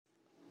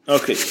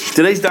Okay,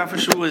 today's daf for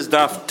sure is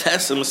daf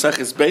Tes and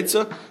Maseches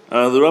Beitza.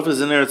 The Rav is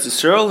in Eretz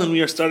Yisrael, and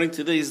we are starting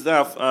today's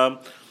daf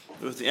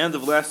with the end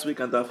of last week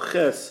on daf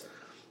Ches.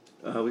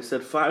 We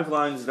said 5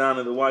 lines down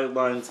in the white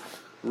lines.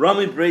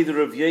 Rami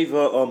Breder of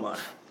Yeva Omar.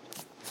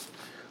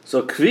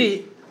 So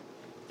Kvi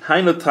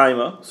Haino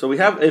Taima. So we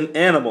have an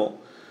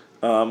animal.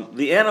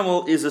 The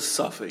animal is a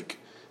suffix.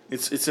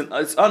 It's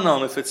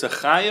unknown if it's a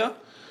chaya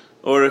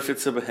or if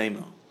it's a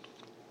behemoth,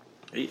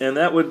 and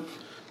that would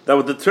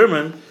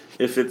determine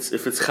if it's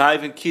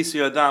chayv and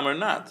kisi adam or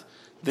not.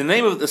 The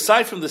name of,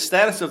 aside from the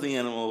status of the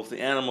animal, if the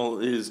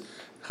animal is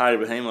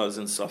chayv behema is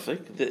in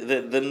suffix,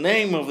 the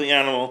name of the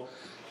animal,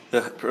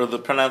 or the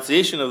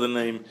pronunciation of the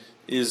name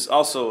is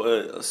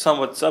also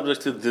somewhat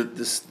subject to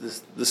this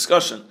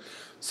discussion.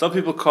 Some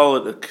people call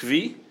it a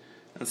kvi,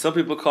 and some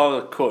people call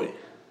it a koi.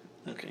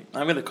 Okay,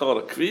 I'm going to call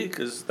it a kvi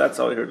because that's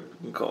how I heard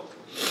it called.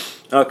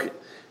 Okay,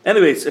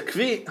 anyways, a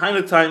kvi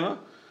hainu taima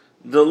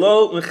the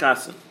lo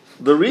mechasen.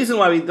 The reason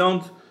why we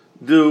don't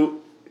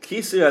do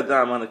kisei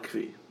adam on a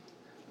kvi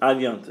ad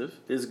yontiv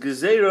is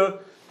gezerah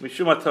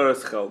mishum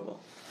ataras chelbo.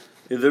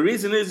 The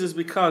reason is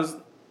because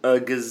a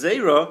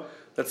gezerah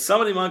that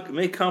somebody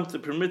may come to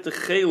permit the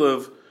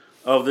chelev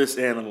of this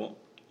animal,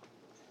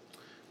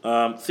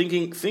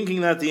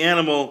 thinking that the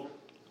animal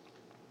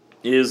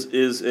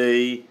is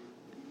a,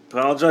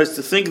 apologize,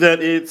 to think that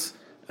it's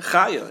a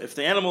chaya. If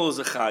the animal is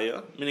a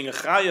chaya, meaning a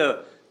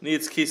chaya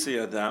needs kisei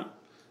adam,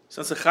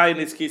 since a chaya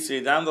needs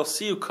kisei adam, they'll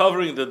see you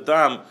covering the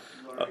dam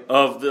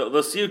of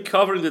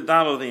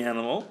the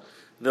animal.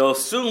 They'll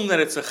assume that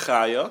it's a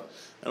chaya,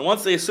 and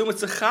once they assume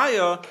it's a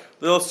chaya,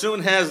 they'll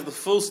assume it has the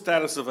full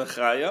status of a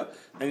chaya,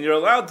 and you're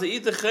allowed to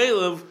eat the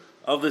chelev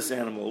of this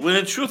animal. When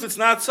in truth it's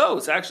not so.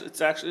 It's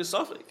actually a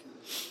suffix.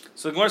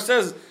 So Gemara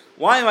says,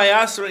 why am I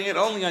answering it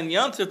only on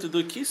Yantiv to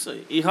do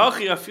kisei?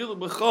 Ihachi afilu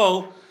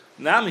b'chol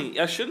nami.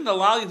 I shouldn't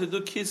allow you to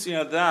do kisei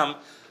adam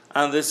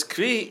on this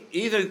kri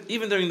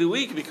even during the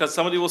week, because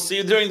somebody will see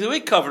you during the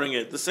week covering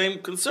it. The same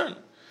concern.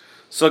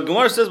 So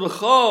Gemara says,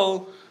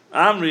 b'chol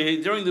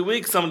amri, during the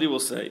week somebody will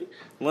say,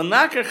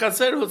 l'naker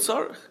chatzer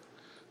hutzorich,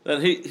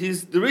 that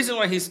he's the reason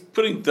why he's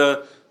putting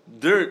the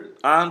dirt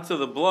onto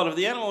the blood of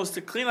the animal is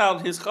to clean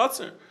out his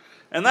chatzer,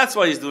 and that's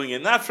why he's doing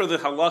it, not for the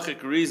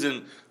halachic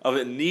reason of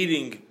it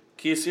needing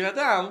kisei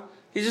adam.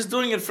 He's just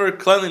doing it for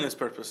cleanliness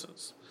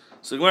purposes.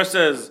 So Gemara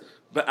says,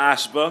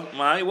 b'ashba,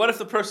 my, what if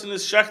the person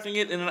is shechting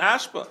it in an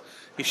ashba?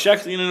 He's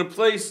shechting it in a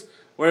place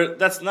where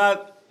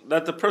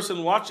that the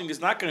person watching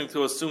is not going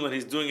to assume that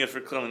he's doing it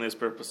for cleanliness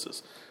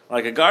purposes,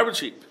 like a garbage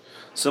heap.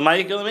 So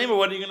ma'ikal,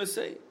 what are you going to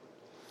say?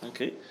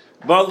 Okay,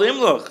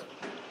 ba'limloch,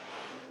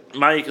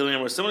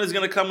 ma'ikal, someone is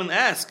going to come and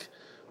ask,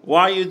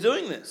 why are you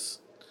doing this?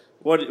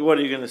 What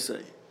are you going to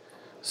say?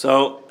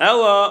 So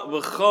ella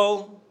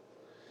v'chol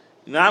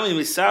nami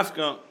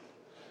misafka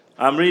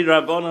amri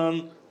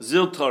rabbanon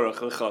zil torach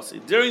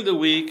v'chasi. During the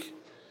week,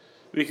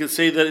 we can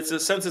say that it's a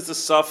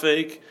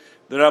suffix.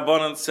 The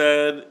Rabbanan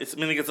said,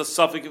 meaning it's a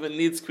suffix if it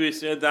needs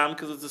kisei adam,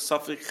 because it's a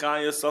suffix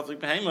chaya,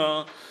 suffix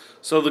behema.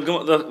 So the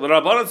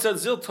Rabbanan said,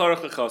 zil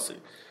torach v'chasi.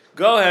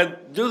 Go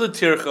ahead, do the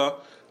tircha,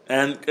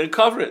 and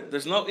cover it.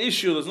 There's no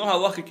issue, there's no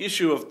halachic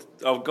issue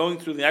of going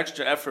through the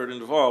extra effort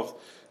involved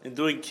in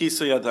doing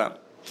kisei adam.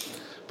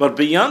 But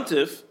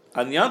beyantiv,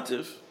 an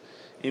yantiv,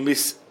 in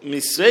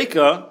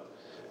misreika,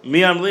 mi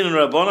amlin and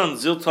Rabbanan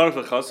zil torach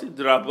v'chasi,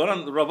 the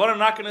Rabbanan are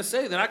not going to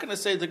say, they're not going to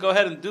say to go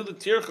ahead and do the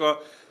tircha,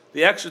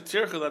 the extra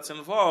tircha that's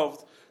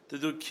involved to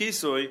do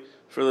kisoi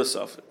for the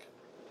suffix.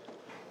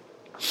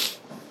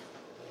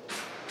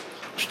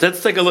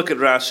 Let's take a look at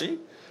Rashi.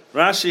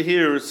 Rashi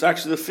here, it's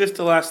actually the 5th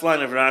to last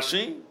line of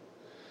Rashi.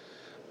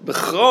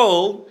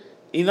 B'chol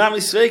inami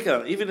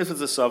sveika, even if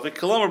it's a suffix.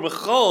 Kolomar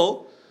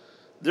b'chol,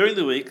 during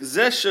the week,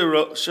 zeh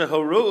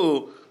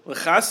shehoru'u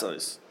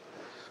l'chasos.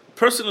 A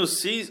person who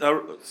sees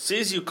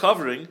you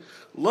covering,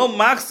 lo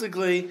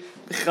machzikli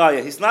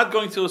b'chaya. He's not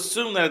going to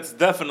assume that it's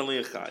definitely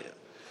a chaya.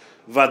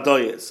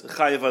 Vadoyes,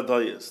 chaya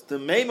vadoyes. The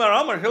Meimar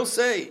Amar, he'll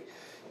say,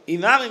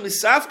 inami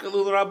misafka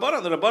lu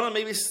l'Rabbanan. The Rabbanan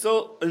may be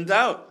still in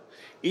doubt.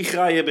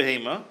 Ichaya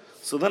behema.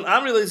 So then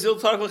Amri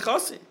le'zil tark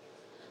l'chasi.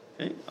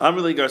 Okay,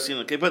 Amri le'garsin.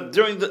 Okay, but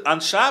during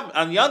on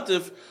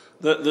Yantif,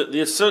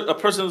 a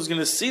person who's going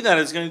to see that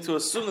is going to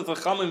assume that the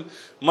Chachamim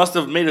must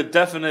have made a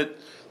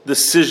definite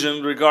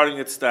decision regarding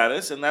its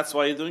status, and that's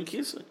why you're doing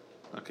kisei.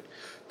 Okay,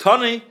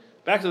 Tani,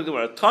 back to the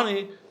Gemara.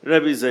 Tani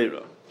Rebbe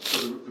Zera. So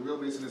the real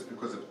reason is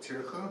because of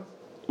tircha?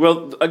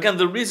 Well, again,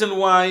 the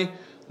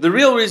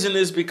real reason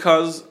is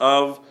because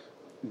of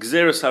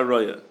Gzeres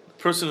Haroya, the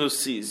person who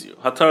sees you,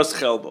 Hataras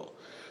Chelbo.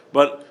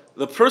 But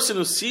the person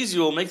who sees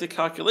you will make the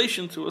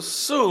calculation to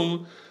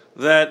assume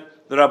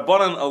that the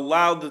Rabbanan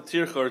allowed the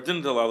tircha or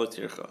didn't allow the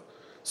tircha.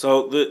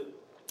 So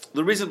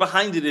the reason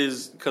behind it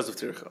is because of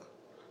tircha.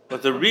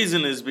 But the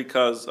reason is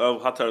because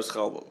of Hataras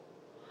Chelbo.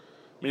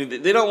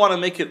 Meaning they don't want to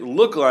make it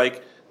look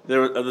like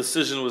a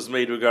decision was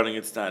made regarding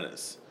its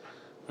status.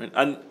 Right?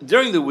 And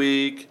during the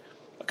week,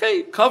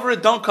 okay, cover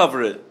it, don't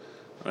cover it.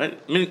 Right?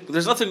 I mean,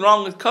 there's nothing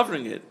wrong with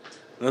covering it.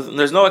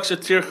 There's no extra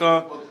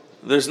tircha.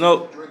 There's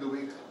no during the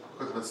week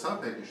because of the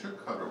suffix, you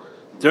should cover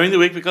it. During the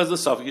week, because of the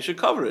suffix, you should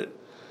cover it.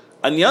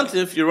 On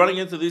Yantif, you're running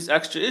into these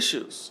extra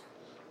issues,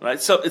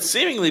 right? So it's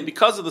seemingly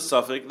because of the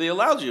suffix they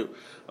allowed you,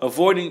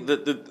 avoiding the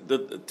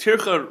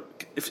tircha.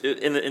 If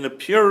in a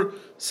pure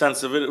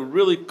sense of it, it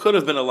really could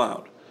have been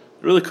allowed.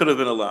 It really could have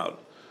been allowed.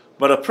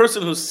 But a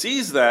person who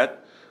sees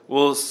that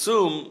will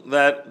assume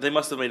that they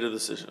must have made a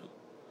decision,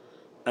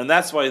 and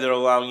that's why they're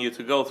allowing you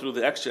to go through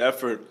the extra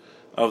effort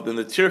of the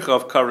tircha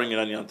of covering it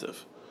on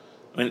Yantif.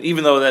 I mean,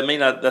 even though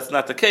that's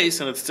not the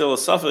case, and it's still a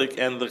suffix,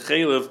 and the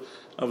chaylev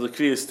of the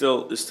kvi is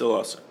still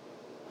awesome.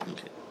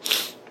 Okay.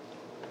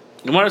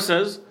 Gemara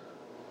says,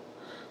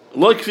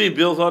 "Lo kvi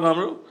bilvad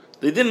amru."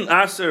 They didn't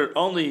answer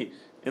only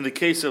in the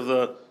case of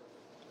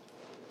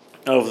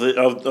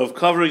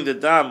covering the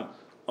dam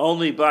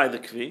only by the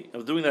kvi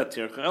of doing that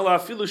tircha. Ela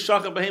afilu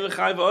shacha behema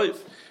chay v'oif.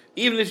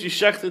 Even if you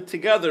shecht it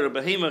together,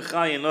 behema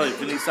chay and oif,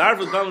 and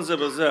isarvu dam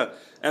zebazeh,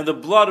 and the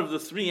blood of the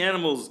three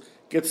animals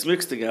gets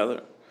mixed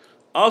together.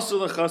 Also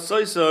the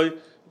chasoisoi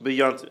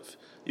beyantiv.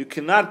 You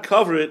cannot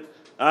cover it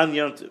on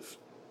yantiv.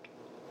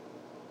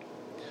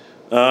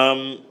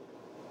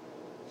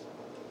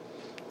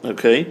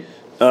 Okay.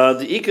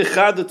 The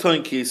ikachad the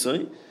toin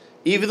kisoi,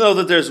 even though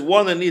that there's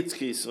one that needs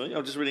kisoi.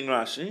 I'm just reading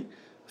Rashi.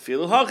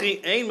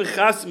 Filahachi ein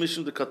mechas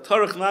mishum the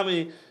katarach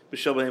nami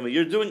b'shel behema.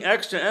 You're doing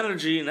extra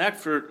energy and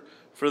effort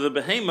for the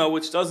behema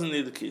which doesn't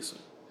need the kisoi.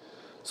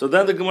 So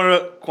then the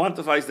Gemara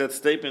quantifies that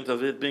statement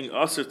of it being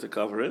usher to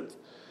cover it.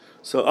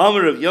 So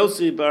Amr of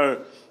Yossi bar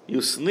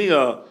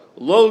Yusniya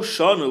lo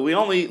shanu. We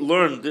only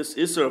learned this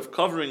issur of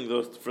covering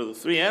for the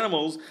three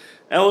animals.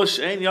 That's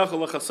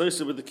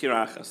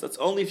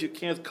only if you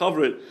can't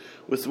cover it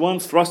with one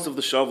thrust of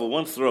the shovel,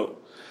 one throw.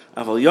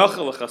 If you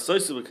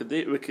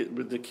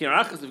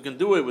can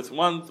do it with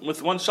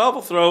one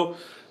shovel throw,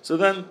 so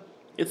then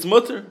it's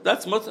mutter.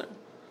 That's mutter.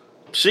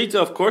 Pshita,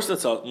 of course,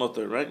 that's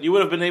mutter, right? You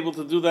would have been able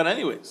to do that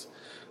anyways.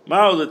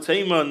 So you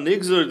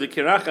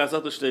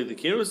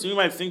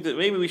might think that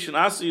maybe we should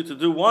ask you to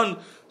do one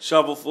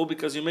shovelful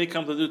because you may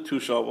come to do two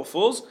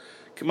shovelfuls.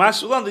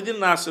 They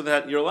didn't ask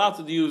that. You're allowed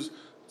to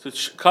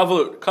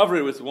cover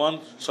it with one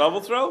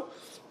shovel throw,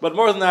 but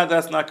more than that,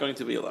 that's not going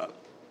to be allowed.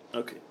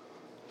 Okay.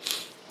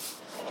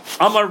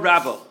 Amar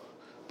Rabba,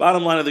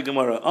 bottom line of the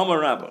Gemara. Amar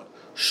Rabba,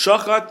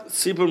 shachat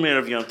sipur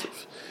me'erev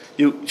yantiv.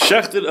 You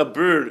shechted a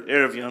bird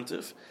erev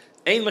yantiv.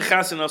 Ein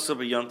mechasin also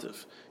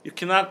beyantiv. You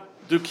cannot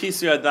do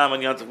kisi adam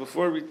on yantiv.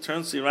 Before we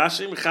turn to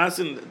Rashi,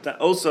 mechasin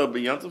also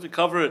beyantiv. You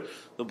cover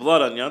the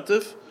blood on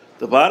yantiv.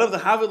 The bottom, the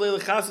havilei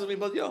lechasin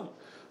mibad yom.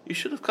 You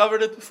should have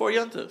covered it before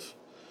yantiv.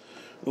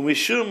 And the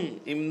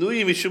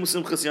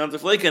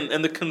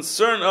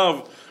concern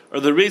of,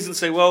 or the reason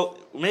say, well,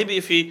 maybe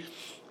if he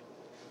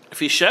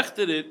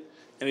shechted it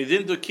and he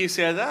didn't do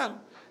kisi adam,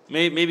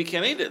 maybe he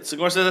can't eat it. So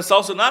Gemara says that's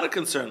also not a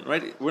concern,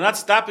 right? We're not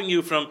stopping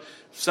you from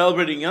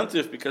celebrating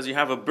Yantif because you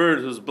have a bird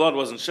whose blood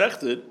wasn't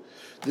shechted.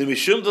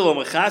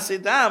 Because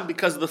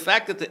of the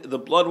fact that the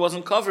blood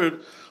wasn't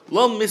covered,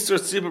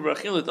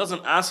 it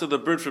doesn't answer the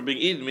bird for being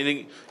eaten,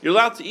 meaning you're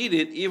allowed to eat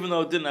it even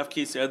though it didn't have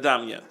kisi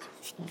adam yet.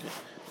 Okay.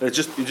 You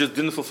just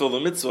didn't fulfill the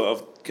mitzvah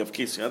of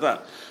kisui adam.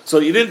 So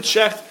you didn't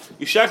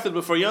you shecht it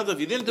before yantif.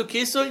 You didn't do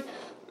kisui,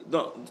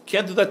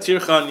 can't do that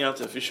tircha on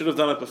yantif. You should have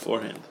done it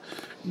beforehand.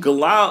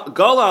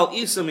 Galal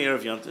isa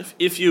me'erev yantif.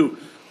 If you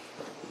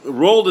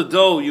rolled a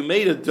dough, you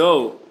made a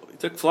dough. You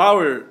took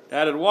flour,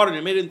 added water, and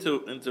you made it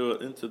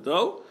into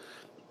dough.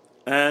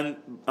 And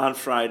on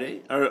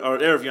Friday or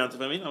erev yantif,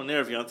 on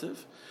erev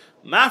yantif,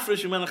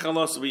 mafresh yimena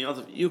chalas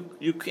yantif.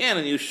 You can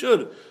and you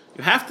should.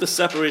 You have to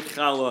separate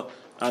challah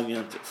on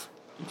yantif.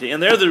 Okay,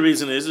 and there the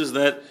reason is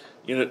that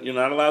you're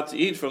not allowed to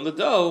eat from the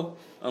dough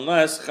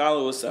unless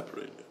challah was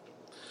separated.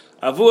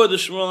 Avua the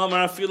Shmuel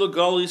Amar Afilu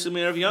Gal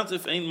Yisamir of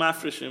Yantif ain't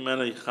mafresh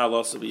imena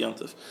chalas of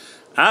yantif.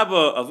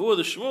 Abba Avua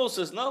the Shmuel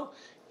says no.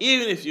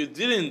 Even if you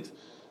didn't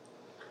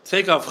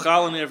take off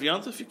challah in erev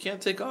yantif, you can't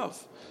take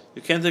off.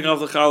 You can't take off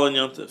the challah in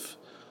yantif.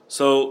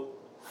 So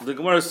the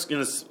Gemara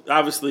is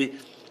obviously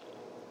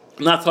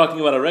not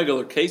talking about a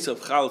regular case of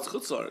chalas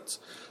chutzlaretz.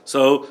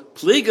 So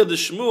pliga the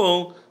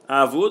Shmuel.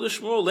 Avu the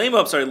Shmuel,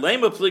 lema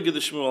pliga the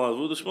Shmuel.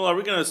 Avu the Shmuel. Are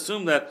we going to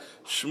assume that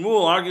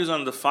Shmuel argues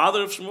on the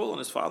father of Shmuel and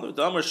his father?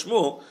 Damar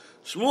Shmuel.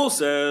 Shmuel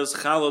says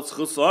chalot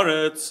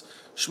chutzlaretz.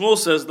 Shmuel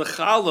says the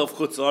chal of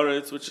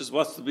chutzlaretz, which is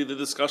what's to be the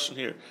discussion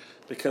here,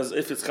 because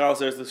if it's chal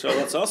there's the shal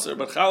that's aser,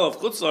 but chal of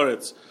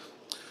chutzlaretz.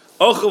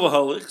 Ochu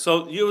v'holich.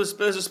 So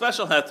there's a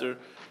special heter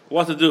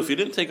what to do if you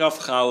didn't take off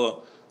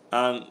challah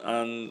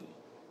on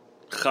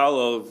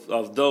challah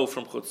of dough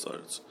from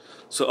chutzlaretz.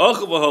 So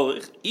ochu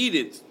v'holich, eat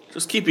it.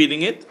 Just keep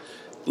eating it.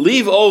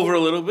 Leave over a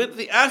little bit.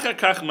 The achar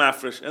kach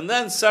mafresh, and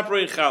then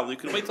separate challah. You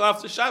can wait till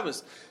after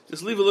Shabbos.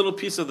 Just leave a little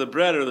piece of the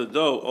bread or the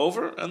dough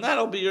over, and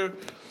that'll be your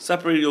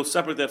separate. You'll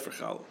separate that for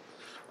challah.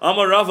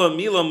 Amar Rava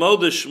Mila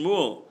Moda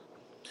Shmuel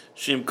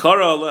Shim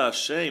Kara Allah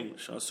Hashem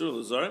Shasur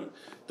Lazarim.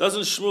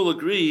 Doesn't Shmuel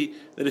agree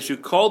that if you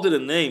called it a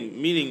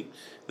name, meaning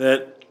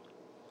that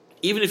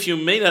even if you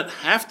may not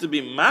have to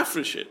be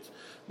mafresh it,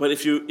 but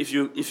if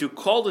you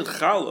called it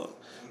challah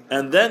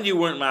and then you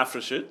weren't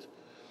mafresh it,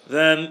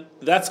 then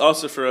that's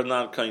also for a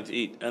non-kain to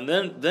eat. And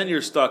then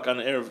you're stuck on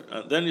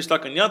then you're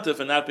stuck on Yantif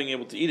and not being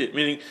able to eat it.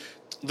 Meaning,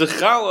 the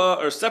challah,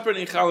 or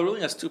separating challah,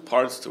 really has two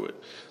parts to it.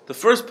 The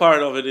first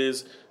part of it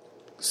is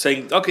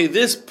saying, okay,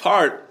 this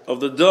part of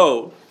the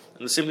dough,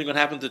 and the same thing would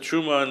happen to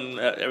truma and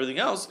everything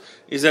else,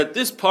 is that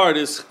this part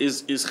is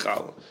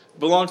challah,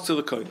 belongs to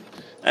the kohen.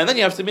 And then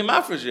you have to be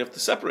mafresh, you have to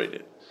separate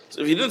it.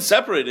 So if you didn't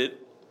separate it,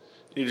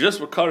 you just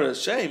recur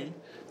as shame,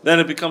 then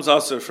it becomes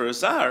also for a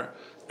zar,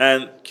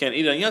 and can't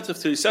eat on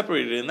Yantif till you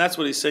separate it. And that's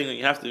what he's saying, that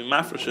you have to be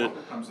mafresh it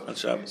on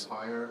Shabbos.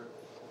 Entire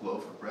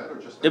loaf of bread, or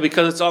just yeah,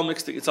 because it's all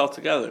mixed, it's all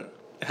together.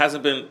 It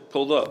hasn't been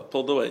pulled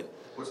away.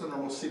 What's the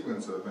normal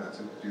sequence of events?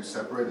 Do you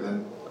separate it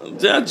then?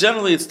 Yeah,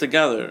 generally it's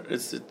together.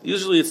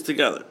 Usually it's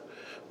together.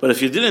 But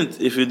if you didn't,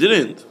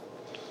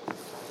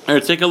 here,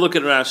 take a look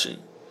at Rashi.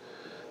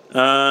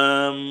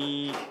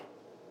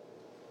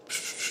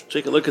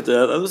 Take a look at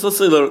that. Let's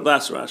say the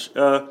last Rashi.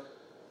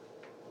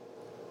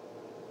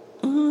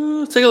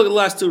 Take a look at the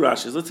last two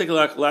Rashis. Let's take a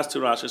look at the last two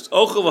Rashis.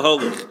 Ochu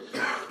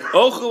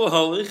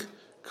v'holich,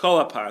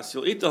 kol hapas.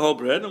 You'll eat the whole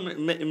bread.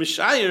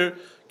 Mishayer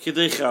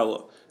kidei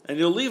challah. And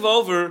you'll leave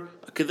over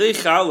a kidei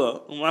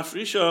challah,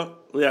 umafrisha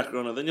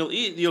liachrona. Then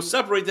you'll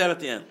separate that at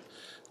the end.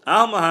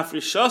 Alma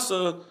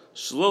hafrishasa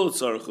shlo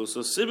l'tzarchu.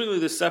 So seemingly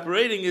the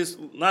separating is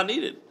not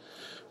needed.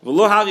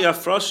 V'lo havi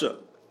hafrasha.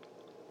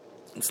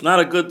 It's not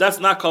a good, that's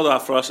not called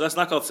hafrasha, that's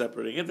not called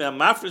separating it. The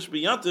mafresh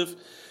b'yantif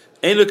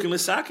ein lukim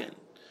misaken.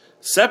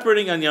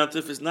 Separating on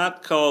yantif is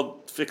not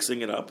called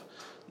fixing it up.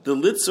 The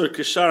litzer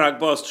kishar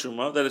hagbas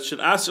truma, that it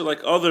should answer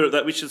like other,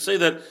 that we should say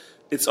that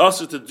it's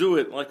also to do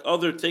it like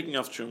other taking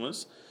off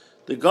trumas.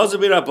 The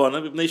gazabi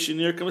rabbana b'bnei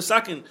shinir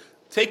kamisakin,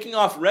 taking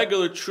off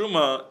regular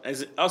truma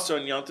as also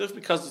on yantif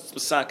because it's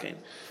misakin.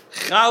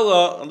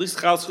 Chala, at least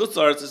chal's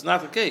chutzarts, is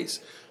not the case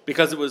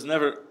because it was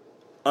never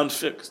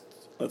unfixed.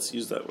 Let's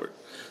use that word.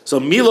 So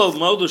Milo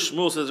Modu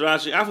Shmuel says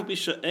Rashi, Afu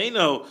Pisha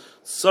Eino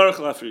Sarach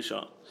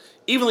Lafrishan.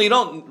 Even though you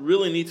don't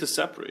really need to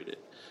separate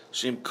it.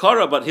 Shim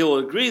Kara, but he'll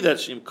agree that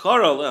Shim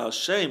Kara Le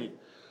Hashem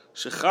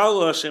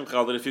Shechala Hashem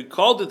Chala. That if you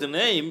called it the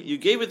name, you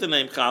gave it the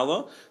name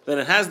Chala, then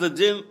it has the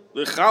din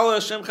the Chala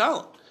Hashem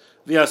Chala.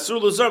 The Asur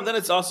Luzar, then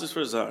it's also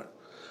for Zar.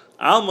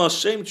 Alma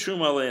Shem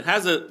Truma Le, it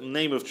has a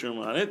name of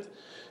Truma on it.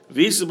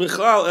 Visa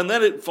Bichlal, and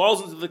then it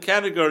falls into the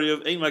category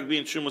of Ein Magbi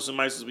and Shumas and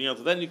Maisus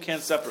B'yanta. Then you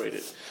can't separate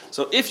it.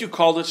 So if you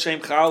called it Shem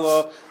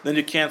Chala, then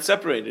you can't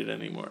separate it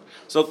anymore.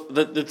 So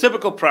the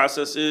typical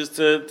process is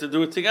to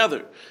do it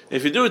together.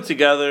 If you do it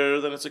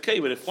together, then it's okay.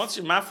 But if once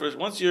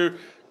you're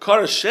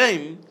caught a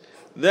shame,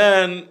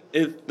 then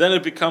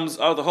it becomes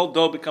the whole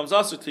dough becomes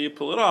usher till you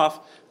pull it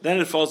off. Then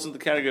it falls into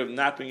the category of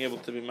not being able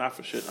to be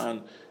mafresh it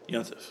on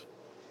Yontif.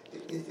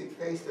 It's the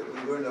case that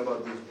we learned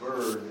about this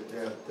bird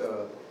that.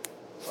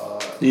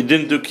 You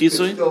didn't do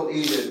kisui? You still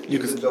eat it,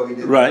 even though he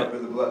didn't cover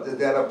the blood. Does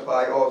that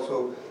apply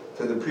also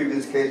to the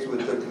previous case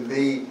with the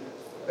kli,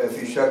 if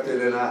you shucked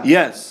it or not?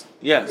 Yes.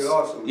 Yeah. And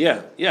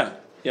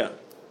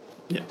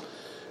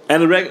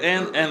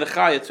the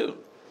chaya too.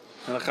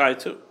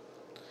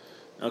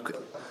 Okay.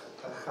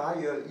 A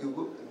chaya,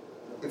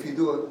 if you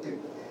do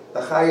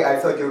a chaya, I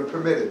thought you were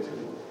permitted to.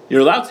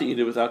 You're allowed to eat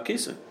it without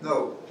kisui.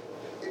 No,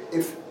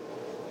 if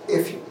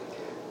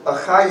a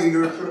chaya,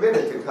 you're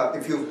permitted to.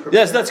 If you've permitted.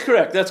 Yes, that's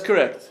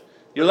correct.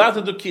 You're allowed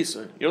to do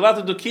kisui. You're allowed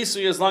to do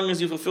kisui as long as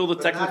you fulfill the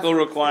technical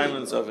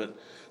requirements of it,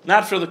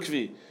 not for the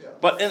kvi. Yeah.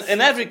 But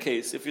in every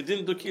case, if you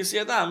didn't do kisui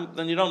adam,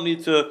 then you don't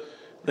need to.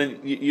 Then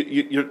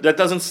you that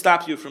doesn't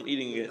stop you from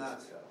eating it,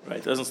 right?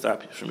 It doesn't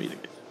stop you from eating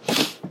it.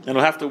 And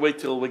we'll have to wait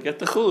till we get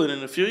the chulin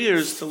in a few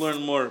years to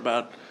learn more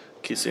about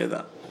kisui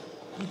adam.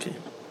 Okay,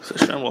 so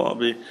Hashem will all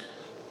be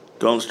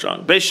going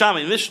strong.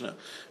 Beishami Mishnah.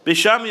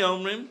 Beishami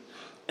Omrim.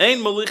 Ein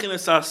malichin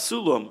es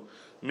hasulam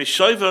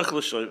mishoivach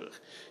l'shoivach.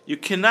 You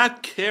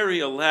cannot carry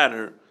a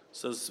ladder,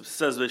 says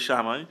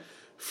Beishamai,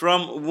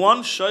 from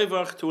one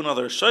shoivach to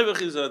another. Shoivach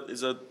is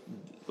a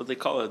what they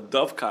call a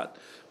dovecot,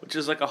 which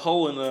is like a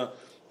hole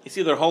it's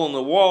either a hole in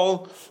the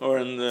wall or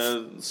in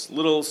the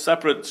little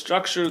separate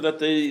structure that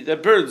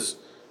birds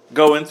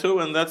go into,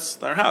 and that's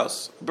their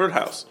house, bird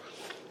house.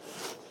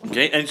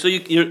 Okay, and so you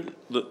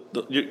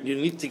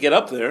need to get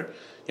up there.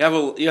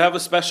 You have a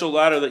special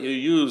ladder that you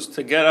use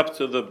to get up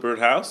to the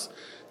birdhouse,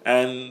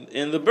 and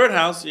in the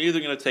birdhouse you're either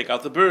going to take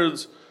out the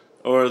birds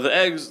or the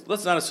eggs.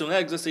 Let's not assume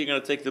eggs. Let's say you're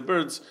going to take the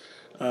birds.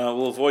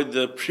 We'll avoid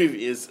the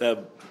previous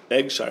egg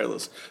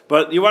shireless.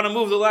 But you want to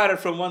move the ladder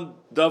from one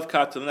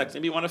dovecot to the next.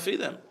 Maybe you want to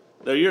feed them.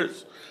 They're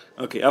yours.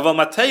 Okay. Aval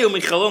mateyu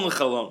michalon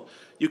l'chalon.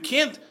 You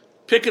can't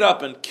pick it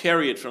up and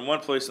carry it from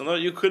one place to another.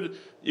 You could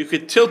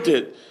tilt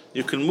it.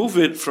 You can move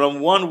it from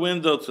one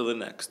window to the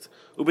next.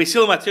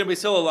 Ubesil matir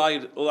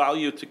besil allow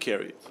you to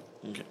carry it.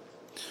 Okay.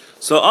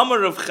 So Amar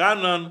Rav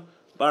Chanan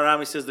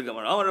Barami says the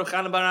Gemara. Amar Rav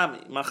Chanan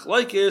Barami.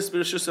 Machlokes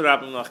b'Reshus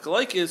Rabbim.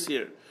 Machlokes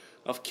here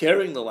of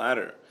carrying the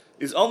ladder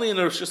is only in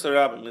the Reshus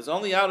Rabbim. It's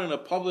only out in a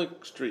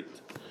public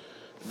street.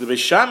 The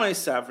Beishamai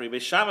Savri,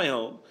 Beishamai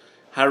home,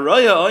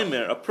 Haraya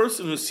Oimer, a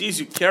person who sees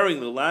you carrying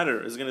the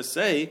ladder is going to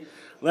say,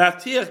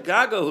 La'atiach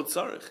gaga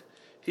hutzarich.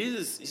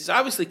 He's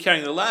obviously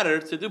carrying the ladder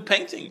to do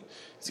painting.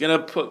 He's gonna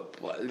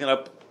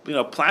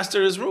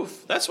plaster his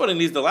roof. That's what he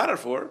needs the ladder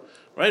for,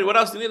 right? What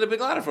else do you need a big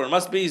ladder for? It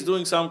must be he's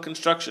doing some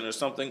construction or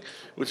something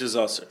which is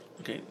usher.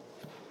 Okay,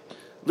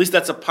 at least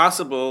that's a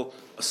possible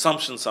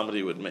assumption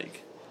somebody would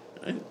make,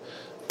 right?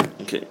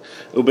 Okay,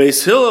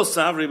 Beis Hillel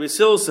Savri, Beis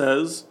Hillel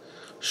says,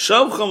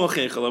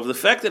 of the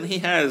fact that he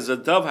has a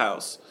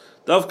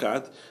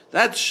dovekat,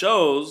 that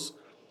shows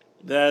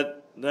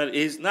that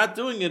he's not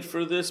doing it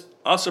for this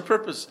usher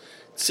purpose.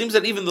 It seems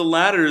that even the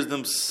ladders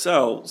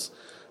themselves,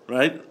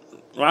 right?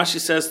 Rashi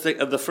says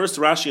the first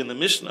Rashi in the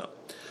Mishnah,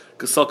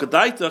 it's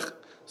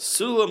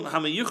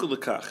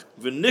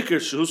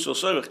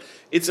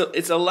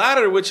a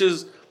ladder which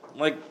is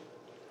like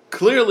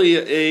clearly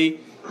a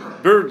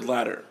bird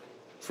ladder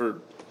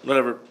for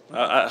whatever.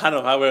 I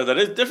don't know however that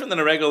is different than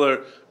a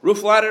regular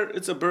roof ladder.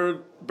 It's a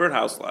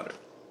birdhouse ladder.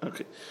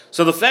 Okay,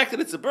 so the fact that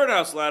it's a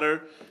birdhouse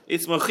ladder,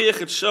 it's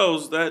mochiach. It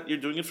shows that you're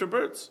doing it for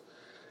birds.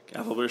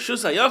 But if you're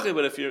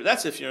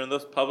in the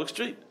public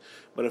street.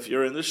 But if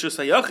you're in the shus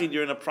hayachid,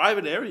 you're in a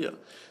private area.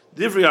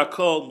 Divrei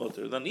hakol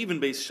mutter. Then even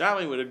Beis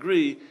Shammai would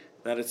agree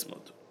that it's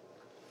mutter.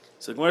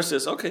 So Gemara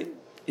says, okay,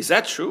 is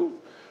that true?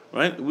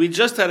 Right? We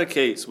just had a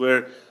case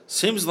where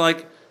seems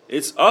like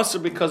it's also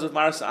because of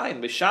maras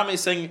ayin. Beis Shammai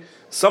is saying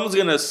someone's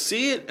going to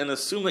see it and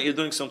assume that you're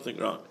doing something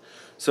wrong.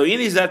 So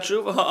is that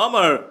true?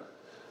 Amar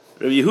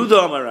Rav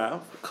Yehuda Amar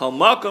Rav Kol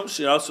Makom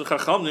Shirasu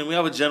Chachamim. We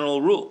have a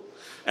general rule.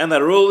 And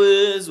that rule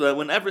is that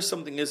whenever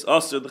something is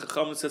asur, the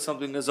Chachamim says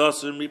something is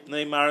asur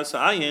mipnei maras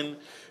ayin,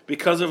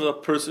 because of a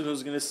person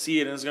who's going to see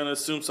it and is going to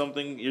assume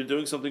you're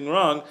doing something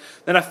wrong,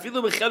 then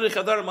afilu b'cheder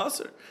chadar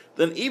masur.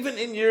 Then even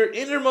in your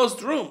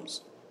innermost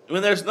rooms,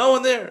 when there's no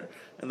one there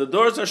and the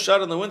doors are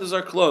shut and the windows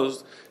are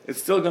closed, it's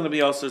still going to be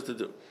asur to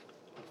do.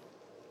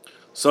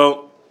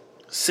 So,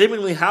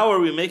 seemingly, how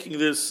are we making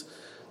this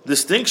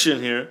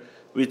distinction here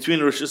between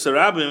Rosh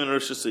Hashanah and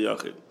Rosh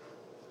Hashanah?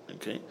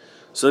 Okay,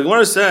 so the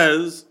Gemara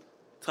says.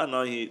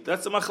 Tanohi.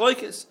 That's a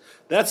machlokes.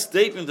 That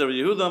statement of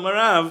Yehuda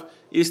Amarav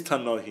is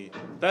Tanohi.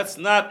 That's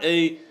not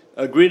a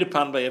agreed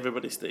upon by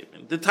everybody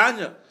statement. The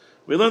Tanya,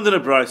 we learned in a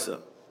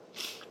brisa.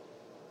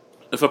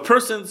 If a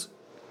person's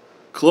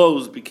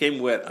clothes became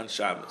wet on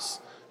Shabbos,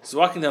 he's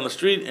walking down the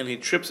street and he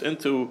trips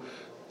into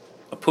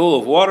a pool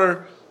of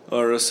water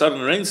or a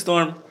sudden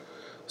rainstorm,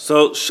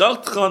 so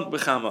Shaltchon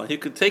b'chama, he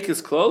could take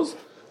his clothes,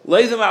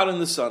 lay them out in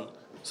the sun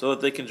so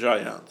that they can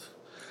dry out.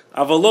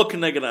 Avalo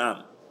k'neged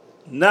ha'am,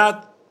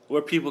 not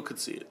where people could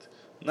see it,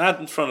 not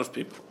in front of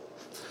people.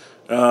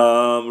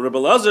 Reb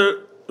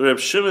Elazar, Reb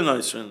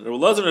Shimon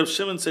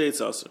say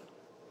it's asur.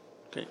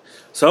 Okay,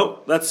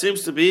 so that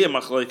seems to be a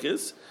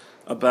machlokes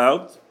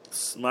about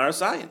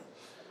maras ayin.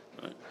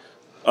 Right?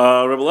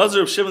 Reb Elazar,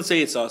 Reb Shimon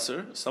say it's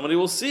asur. Somebody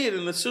will see it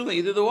and assume that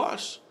you did the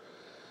wash.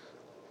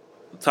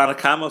 Tanna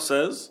Kama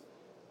says,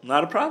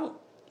 not a problem,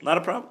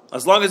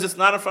 as long as it's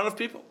not in front of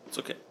people, it's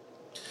okay.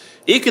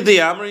 Ikadi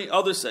Amri,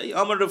 others say,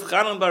 Amar Rav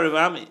Chanan bar Rav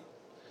Ami.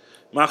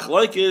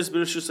 Machlokes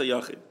b'Reshus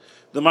HaYachid.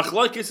 The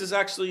machlokes is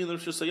actually in the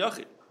Reshus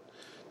HaYachid.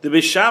 The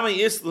Beis Shammai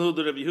islu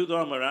the Rabbi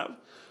Yehuda Amarav.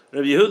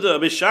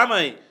 Beis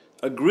Shammai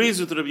agrees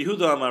with Rabbi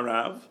Yehuda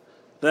Amarav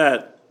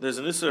that there's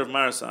an issur of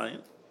maras ayin.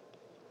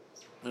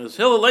 Beis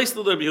Hillel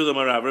leislu the Rabbi Yehuda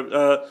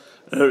Amarav.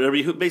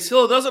 Beis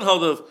Hillel does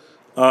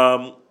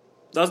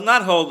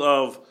not hold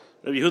of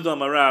Rabbi Yehuda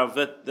Amarav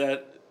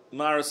that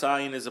maras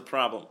ayin is a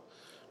problem,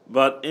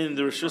 but in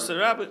the Reshus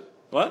HaRabbi,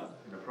 what?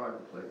 In a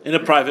private place. In a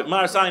private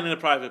maras ayin in a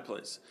private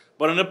place.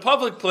 But in a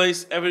public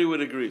place, everybody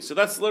would agree. So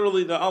that's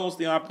literally almost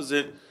the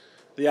opposite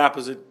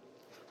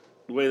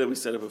way that we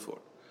said it before.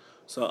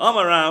 So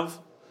Amarav,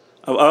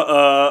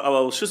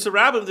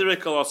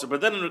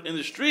 but then in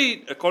the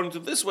street, according to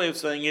this way of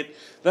saying it,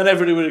 then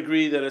everybody would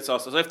agree that it's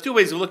also. So I have two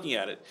ways of looking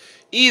at it.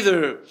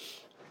 Either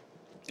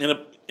in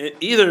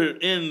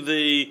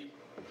the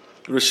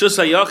Reshus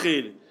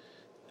HaYachid,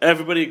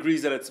 everybody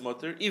agrees that it's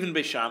mutter, even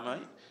Beis Shammai.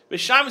 Beis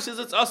Shammai says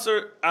it's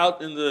asur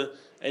out in the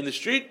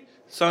street.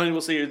 Somebody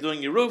will say you're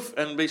doing your roof,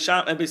 and Beis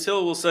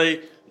Hillel will say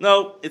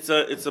no, it's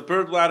a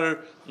bird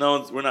ladder.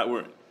 No, we're not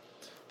worried.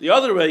 The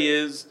other way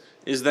is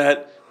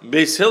that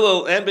Beis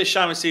Hillel and Beis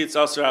Shammai say it's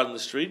asur out in the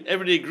street.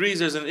 Everybody agrees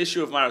there's an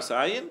issue of maras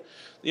ayin.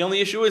 The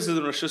only issue is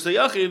in Rosh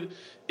Hashanah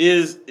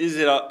is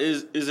it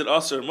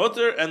asur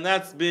mutter, and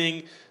that's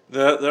being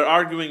they're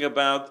arguing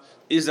about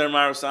is there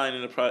maras ayin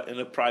in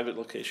a private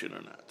location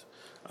or not.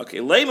 Okay,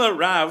 Lema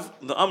Rav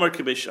the Amar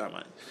Beis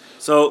Shammai.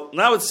 So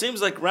now it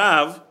seems like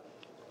Rav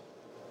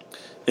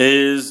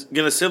is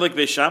going to say like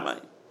Beis Shammai.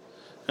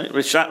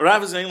 Right?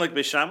 Rav is saying like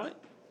Beis Shammai.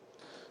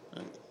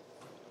 Right?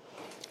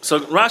 So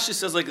Rashi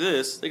says like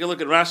this. Take a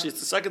look at Rashi. It's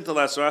the second to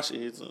last Rashi.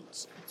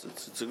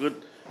 It's a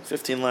good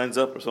 15 lines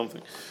up or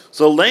something.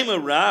 So Lema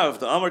Rav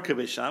the Amar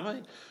Beis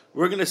Shammai.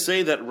 We're going to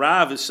say that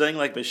Rav is saying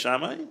like Beis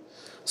Shammai.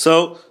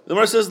 So the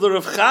Gemara says the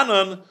Rav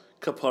Chanan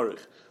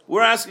kaparich.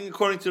 We're asking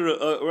according to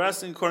Rav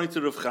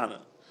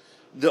Chanan.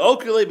 The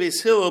Okele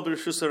Beis Hillel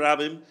b'Reshus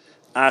HaRabim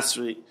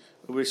Asri.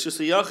 Reshus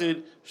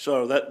HaYachid,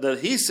 sure. That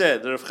he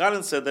said, that Rav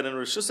Chanan said that in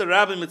Reshus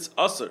HaRabim it's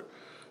asur,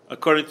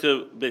 according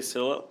to Beis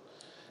Hillel,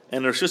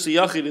 and Reshus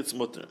HaYachid it's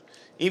mutter.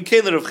 In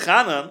case Rav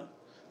Chanan,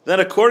 Then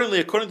according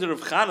to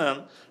Rav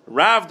Chanan,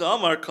 Rav the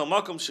Amar Kol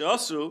Makom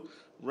She'asru,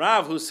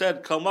 Rav who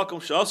said Kol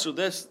Makom She'asru,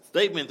 this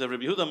statement of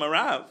Rabbi Yehuda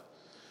Marav,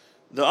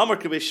 the Amar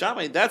K'Beis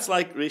Shammai, that's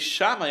like Reish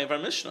Shammai of our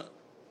Mishnah.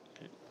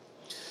 Okay.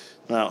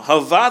 Now,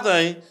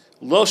 Havadai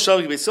Lo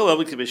Shavik Beis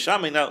Hillel K'Beis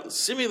Shammai. Now,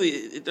 similarly,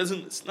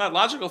 it's not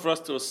logical for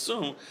us to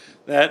assume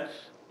that,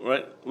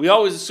 right? We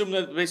always assume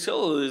that Beis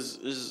Hillel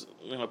is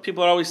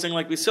people are always saying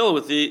like Beis Hillel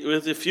with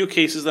the few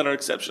cases that are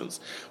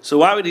exceptions. So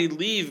why would he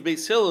leave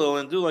Beis Hillel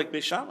and do like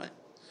Beis Shammai?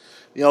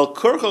 It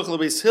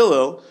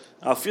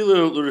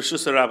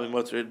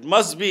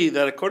must be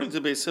that according to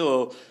Beis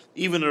Hillel,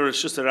 even a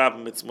Reshus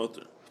HaRabim it's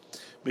mutter.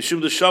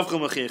 Mishum d'shavcha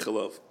machiyach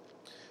alav.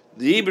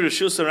 The Iber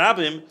Reshus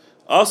HaRabim,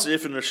 also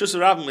if in Reshus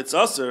HaRabim it's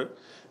aser,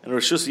 and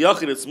Reshus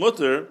Yachid it's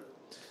mutter,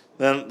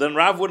 then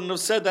Rav wouldn't have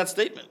said that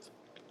statement.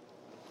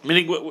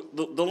 Meaning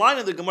the line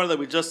in the Gemara that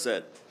we just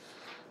said.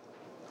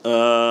 Rabbi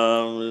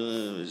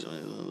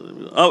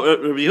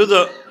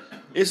Yehuda.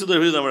 Amar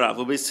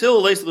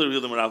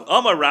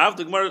Rav,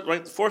 the Gemara,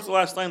 right, the fourth to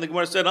last line, the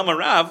Gemara said, Amar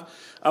Rav,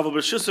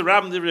 right?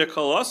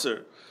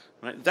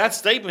 That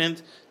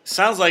statement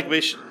sounds like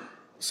Beis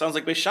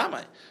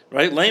Shammai,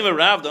 right? Lema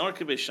Rav, the Amar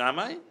Beis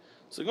Shammai.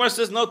 So the Gemara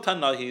says, no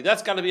Tanahi.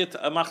 That's got to be a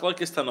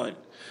machlokes Tanoim,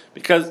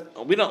 because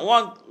we don't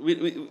want.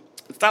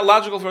 It's not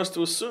logical for us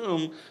to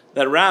assume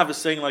that Rav is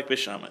saying like Beis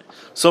Shammai.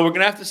 So we're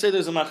going to have to say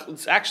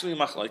it's actually a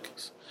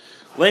machlokes.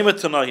 Lema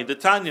Tanahi, the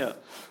Tanya,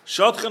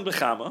 Shotchen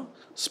Bechama.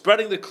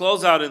 Spreading the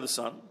clothes out in the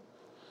sun.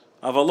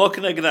 Avalok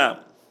negnam.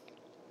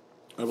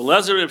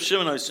 Abelezer Reb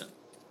Shimon Oisin.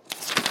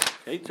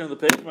 Okay, turn the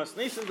page.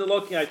 Masnisin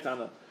deloki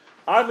aitana.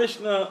 Our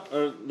Mishnah,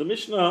 or the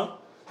Mishnah,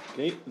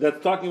 okay,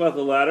 that's talking about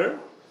the ladder,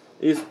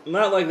 is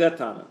not like that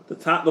Tana.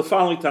 The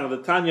following Tana,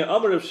 the Tanya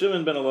Amar Reb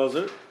Shimon ben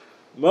Elazar,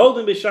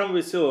 Moldin Bisham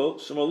Beis Hillel,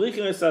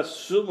 Shemolichin es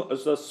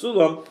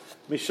sulam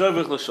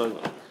mishovech l'shoyim.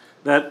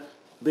 That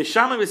Beis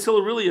Shammai and Beis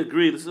Hillel really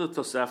agree. This is a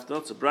Tosefta,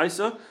 it's a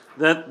Brisa.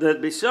 That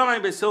Beis Shammai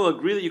and Beis Hillel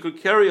agree that you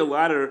could carry a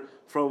ladder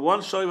from one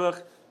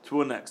shoivach to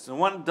the next, and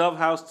one dove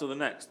house to the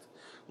next.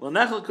 The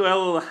only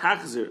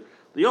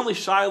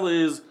shaila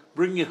is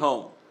bringing it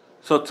home.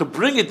 So to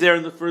bring it there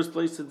in the first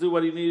place, to do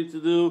what he needed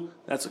to do,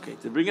 that's okay.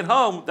 To bring it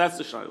home, that's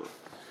the shaila.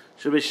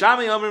 Beis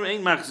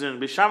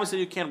Shammai said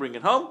you can't bring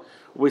it home.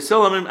 Beis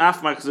Hillel amrim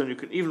af machzir, you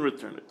can even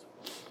return it.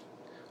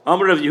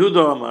 Amar Rav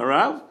Yehuda Amar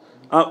Rav.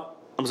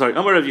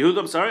 Amar Rav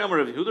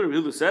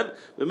Yehuda said,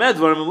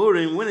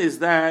 when is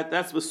that?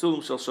 That's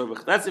Basulim Shel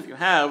Shovach. That's if you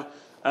have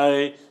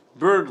a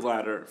bird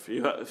ladder.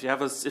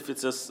 If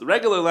it's a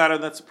regular ladder,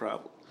 that's a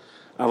problem.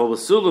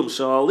 Basulim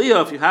Shel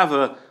Aliyah, if you have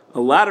a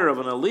ladder of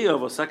an Aliyah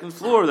of a second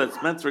floor that's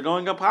meant for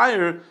going up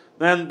higher,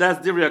 then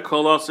that's Divrei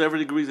HaKolah, so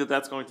everybody agrees that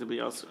that's going to be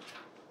Asur.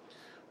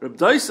 Reb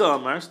Daisa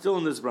Amar, still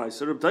in this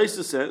brayso, Reb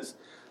Daisa says,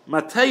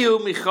 Mateyu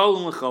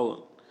Micholin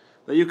L'Cholin,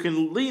 that you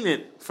can lean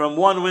it from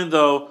one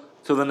window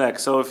to the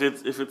next. So if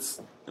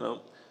it's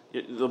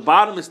the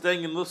bottom is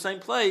staying in the same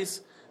place,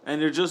 and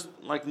you're just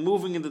like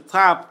moving in the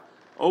top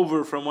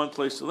over from one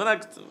place to the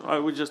next, I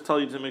would just tell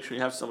you to make sure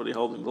you have somebody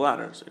holding the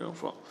ladder so you don't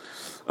fall.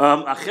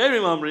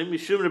 Acherim amrim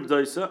mishum Reb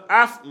Daisa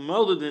af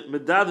molded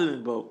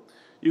medaded bo.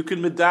 You can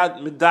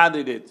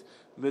medaded it.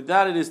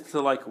 Medaded is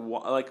to like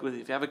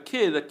if you have a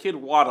kid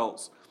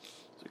waddles.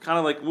 So you're kind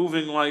of like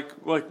moving like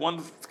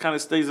one kind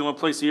of stays in one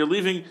place. So you're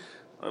leaving.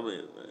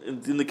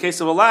 In the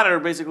case of a ladder,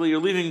 basically you're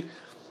leaving.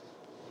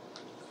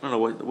 I don't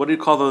know what do you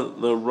call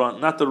the run?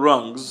 Not the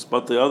rungs,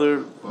 but the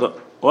other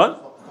what?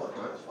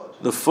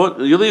 The foot.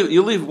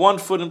 You leave one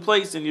foot in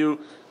place and you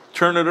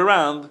turn it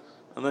around,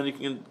 and then you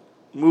can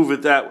move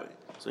it that way.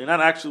 So you're not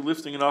actually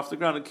lifting it off the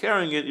ground and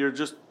carrying it. You're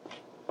just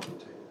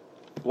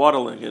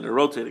waddling it or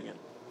rotating it.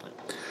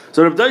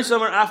 So Reb Daisa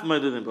Amar af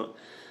ma'adin.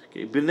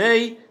 Okay,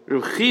 Bnei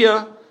Reb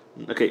Chia.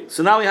 Okay,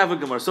 so now we have a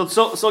Gemara. So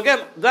again,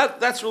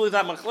 that's really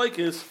that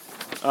machlokes.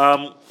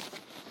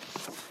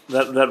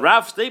 That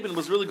Rav's statement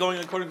was really going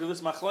according to this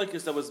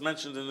machlokes that was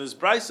mentioned in this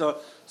brisa,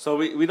 so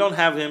we don't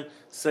have him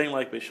saying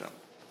like Beis Shammai.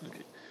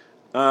 Okay.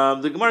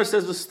 The Gemara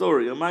says the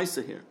story, a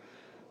Maisa here.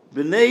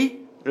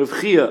 Bnei Rav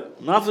Chia,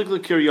 Naflik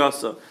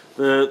l'Kiryasa.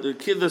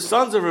 The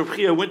sons of Rav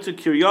Chia went to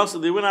Kiryasa,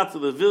 they went out to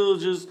the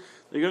villages,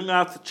 they're going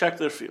out to check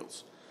their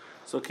fields.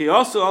 So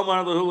Kiyasu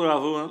Amar Lahul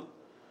Ravuan,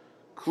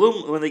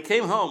 when they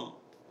came home,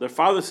 their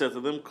father said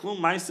to them, Klum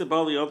Maisa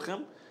Bali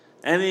Yodchem,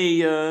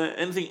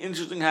 anything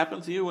interesting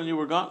happened to you when you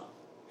were gone?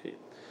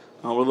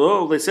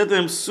 They said to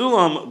him,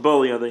 Sulam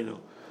Boli Adenu.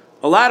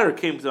 A ladder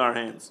came to our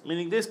hands.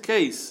 Meaning this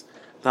case,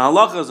 the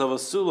halachas of a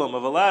sulam,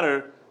 of a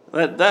ladder,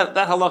 that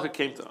halacha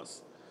came to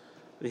us.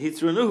 The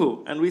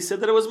hitzrunuhu, and we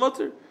said that it was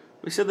mutter.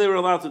 We said they were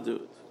allowed to do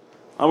it.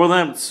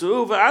 Amarlam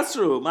tzu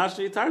v'asru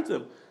mashni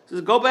tartim. He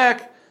says, go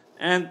back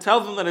and tell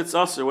them that it's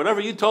asr.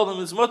 Whatever you told them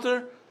is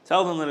mutter,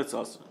 tell them that it's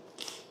asr.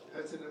 How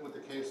does he know what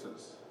the case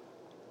is?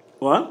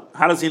 What?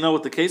 How does he know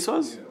what the case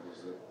was?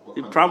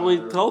 He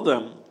probably told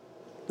them.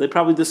 They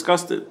probably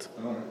discussed it.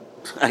 Right.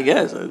 I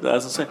guess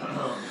that's the same.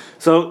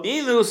 So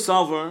inu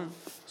salver.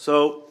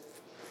 So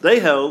they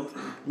held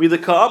me the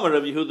ka'amar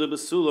of Yehuda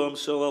besulam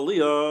shel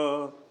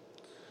aliyah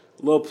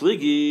lo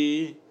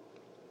pligi.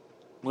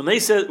 when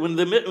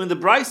the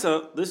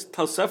brisa, this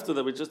Tosefta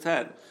that we just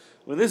had,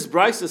 when this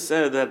brisa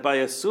said that by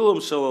a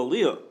sulam shel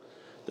aliyah,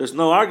 there's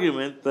no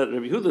argument that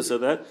Rabbi Yehuda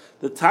said that.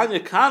 The Tanya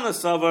Kana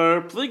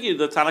Savar Pligi,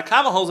 the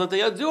Tanakama holds that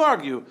they do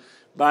argue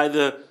by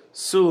the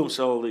sulam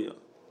shel aliyah.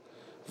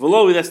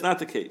 V'loi, that's not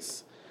the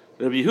case.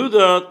 Rabbi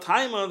Yehuda,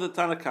 Taima the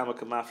Tanakama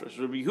Kamafresh.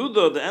 Rabbi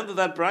Yehuda, at the end of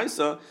that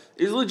brisa,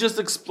 is really just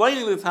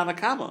explaining the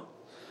Tanakama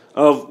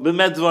of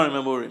B'med Dvarim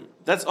Amurim.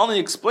 That's only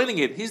explaining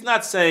it. He's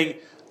not saying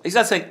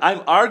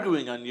I'm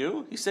arguing on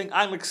you. He's saying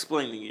I'm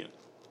explaining you.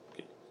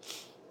 Okay.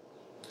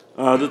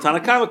 The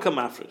Tanakama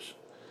Kamafresh.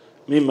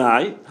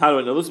 Mimai, how do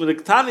I know this?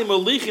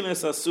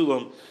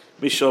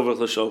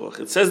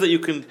 It says that you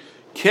can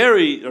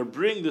carry or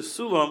bring the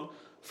sulam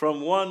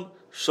from one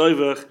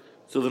shovach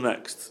to the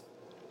next.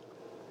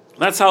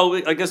 That's how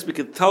I guess we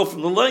could tell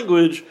from the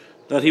language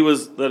that he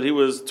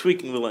was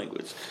tweaking the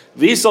language.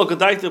 If you're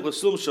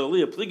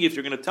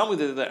going to tell me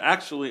that they're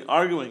actually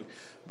arguing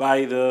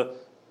by the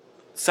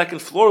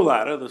second floor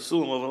ladder, the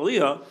sulam of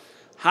aliyah,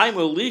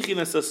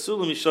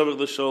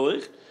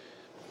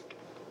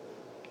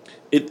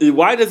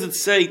 why does it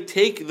say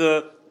take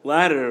the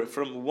ladder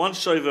from one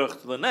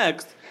shovach to the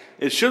next?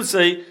 It should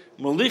say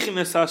taking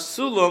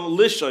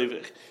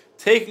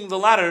the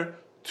ladder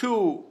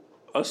to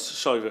a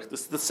shovach.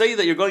 To say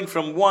that you're going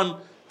from one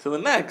to the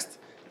next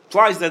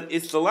implies that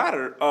it's the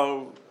ladder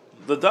of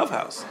the dove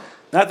house,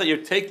 not that you're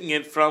taking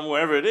it from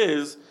wherever it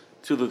is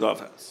to the dove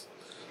house.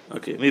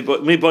 Okay, that's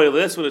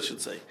what it should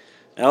say.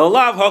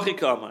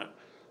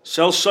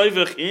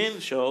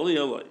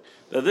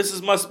 That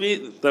this must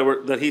be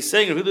that he's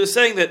saying, Yehuda is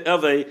saying that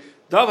of a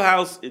dove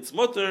house it's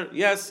mutter,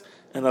 yes,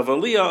 and of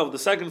aliyah of the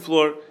second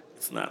floor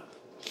it's not.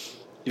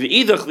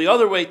 If the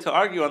other way to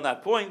argue on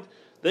that point,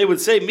 they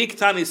would say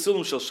miktani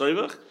sulam shel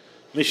shovach,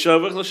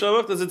 mishovach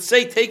l'shovach. Does it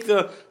say take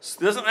the? It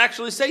doesn't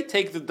actually say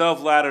take the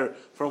dove ladder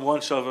from one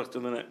shovach to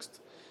the next.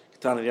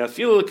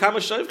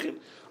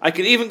 I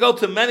could even go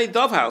to many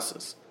dove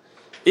houses.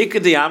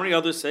 Ikadi amri,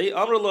 others say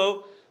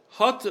amrlo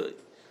hot.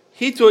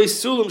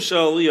 Some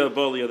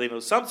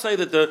say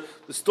that the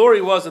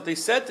story was that they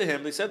said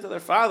to their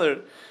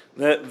father,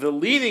 that the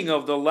leaning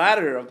of the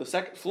ladder of the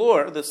second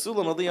floor, the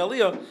sulam of the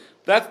aliyah,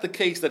 that's the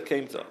case that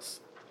came to us.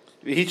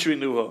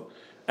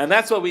 And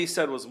that's what we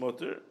said was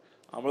mutter.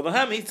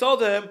 He told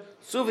them,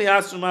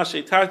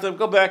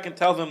 go back and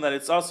tell them that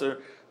it's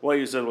asur, what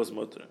you said was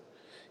mutter.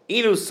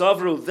 Inu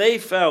savru, they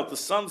felt, the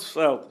sons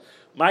felt,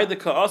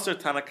 Maidaka asur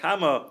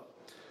Tanakama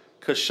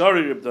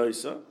kashari Reb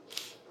Doisa.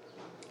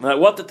 Now,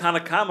 what the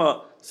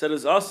Tanakama said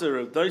is asur,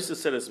 Reb Doisa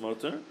said is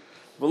mutter.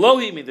 Below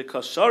him, the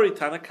kashari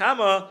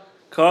Tanakama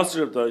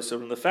kasur Reb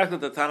Doisa. And the fact that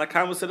the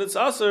Tanakama said it's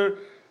asur,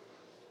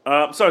 the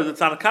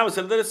Tanakama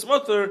said that it's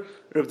mutter,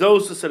 Reb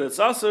Doisa said it's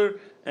asur,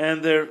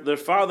 and their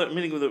father,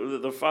 meaning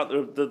the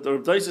father, the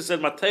Reb Doisa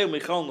said Mateo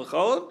Michal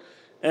Necholon,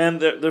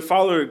 and their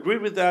father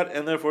agreed with that,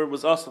 and therefore it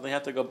was also they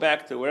had to go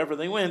back to wherever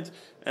they went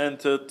and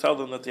to tell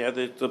them that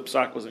the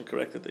psak was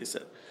incorrect that they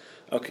said.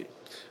 Okay,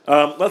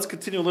 let's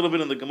continue a little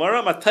bit in the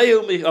Gemara. We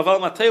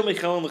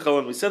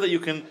said that you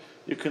can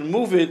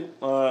move it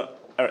or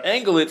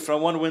angle it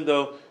from one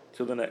window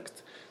to the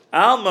next.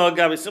 Alma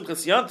gabi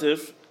simchas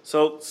yantif.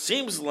 So it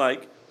seems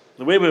like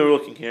the way we were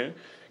looking here,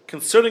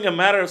 concerning a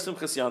matter of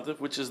simchas yantif,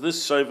 which is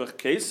this shovach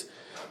case,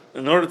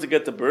 in order to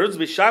get the birds,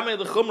 b'shamei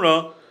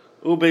l'chumra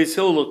u'beis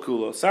hillel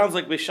kula. Sounds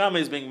like Beis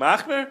is being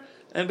machmer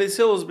and Beis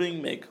Hillel is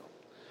being mekel.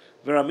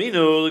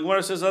 V'raminu, the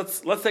Gemara says,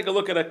 let's take a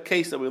look at a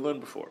case that we learned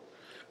before.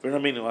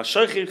 V'raminu,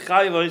 ha'shaychid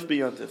chaya v'yish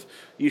b'yantif.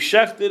 You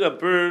shechted a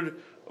bird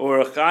or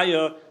a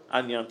chaya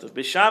on yantif.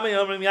 Beis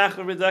omrim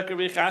yachar v'deker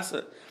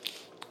v'chasa.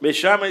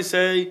 Beis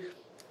say,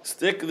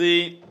 stick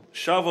the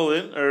shovel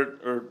in,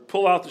 or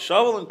pull out the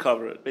shovel and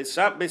cover it. Beis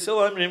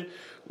Hillel omrim,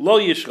 lo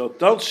yishchot.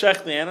 Don't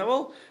shech the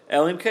animal,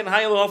 elim ken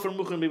hayel offer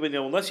muchen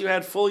b'binyan, unless you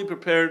had fully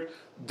prepared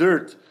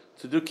dirt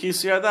to do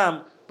kisei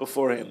adam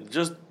beforehand.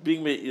 Just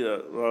being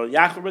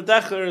yachar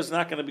b'decher is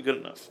not going to be good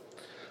enough.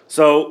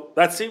 So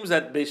that seems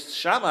that Beis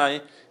Shammai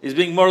is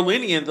being more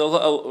lenient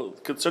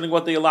concerning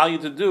what they allow you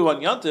to do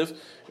on Yantif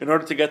in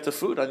order to get the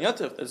food on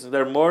Yantif.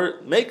 They're more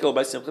mekel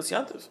by Simchas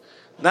Yantif,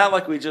 not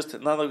like we just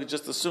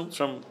assumed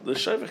from the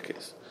Shovach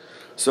case.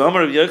 So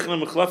Amar Rav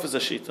Yochanan Mechlaf is a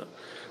shita.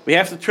 We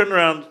have to turn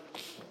around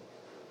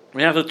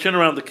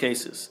the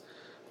cases.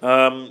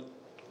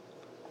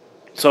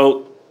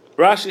 So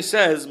Rashi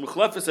says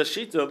Mechlef is a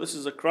shita. This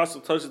is across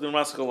the Tosfos in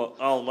Maskal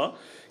Alma.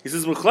 He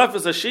says Mechlef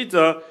is a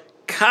shita.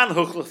 Kan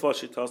huchlefah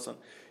shitasan.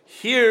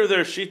 Here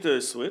their shita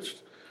is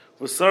switched.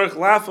 We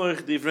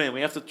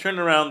have to turn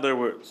around their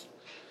words.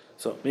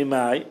 So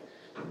mimai,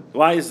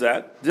 why is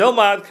that?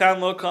 Dilmad kan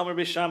lo kamer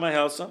Beis Shammai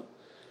halsam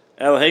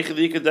el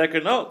heichadika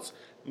deker notes.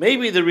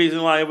 Maybe the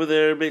reason why over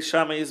there Beis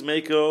Shammai is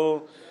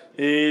mekel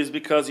is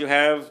because you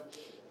have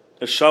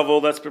a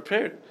shovel that's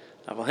prepared.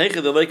 You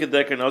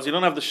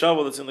don't have the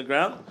shovel that's in the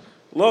ground.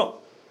 Lo.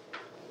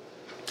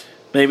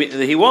 Maybe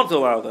he won't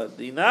allow that.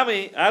 The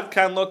nami ad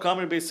kan lo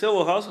kamer Beis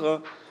Hillel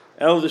hascha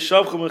el the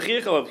shavcha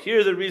mechichalav.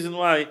 Here the reason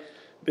why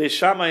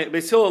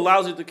Beis Hillel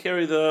allows you to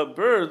carry the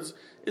birds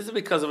isn't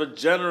because of a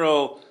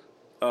general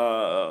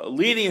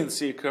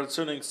leniency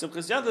concerning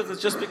Simchas Yantav,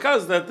 it's just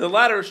because that the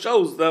latter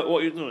shows that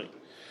what you're doing.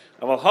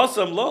 Aval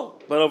Hasam lo,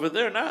 but over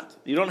there not.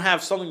 You don't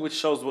have something which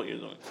shows what you're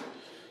doing.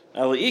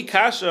 Alai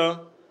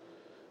kasha,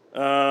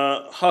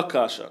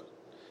 hakasha.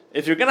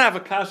 If you're going to have a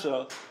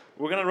kasha,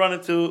 we're going to run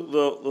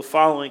into the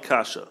following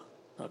kasha.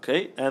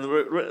 Okay, and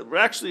we're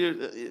actually,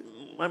 it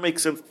might make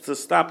sense to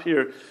stop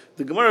here.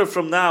 The Gemara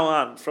from now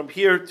on, from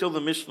here till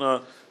the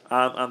Mishnah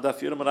on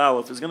Daf Yud Amud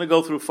Aleph, is going to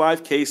go through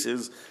 5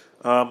 cases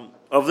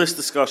of this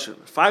discussion.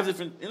 5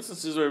 different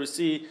instances where we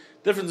see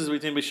differences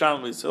between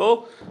Bisham and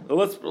Bishul.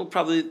 We'll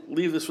probably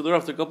leave this for the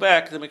Rav to go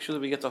back to make sure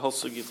that we get the whole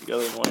sugi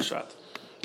together in one shot.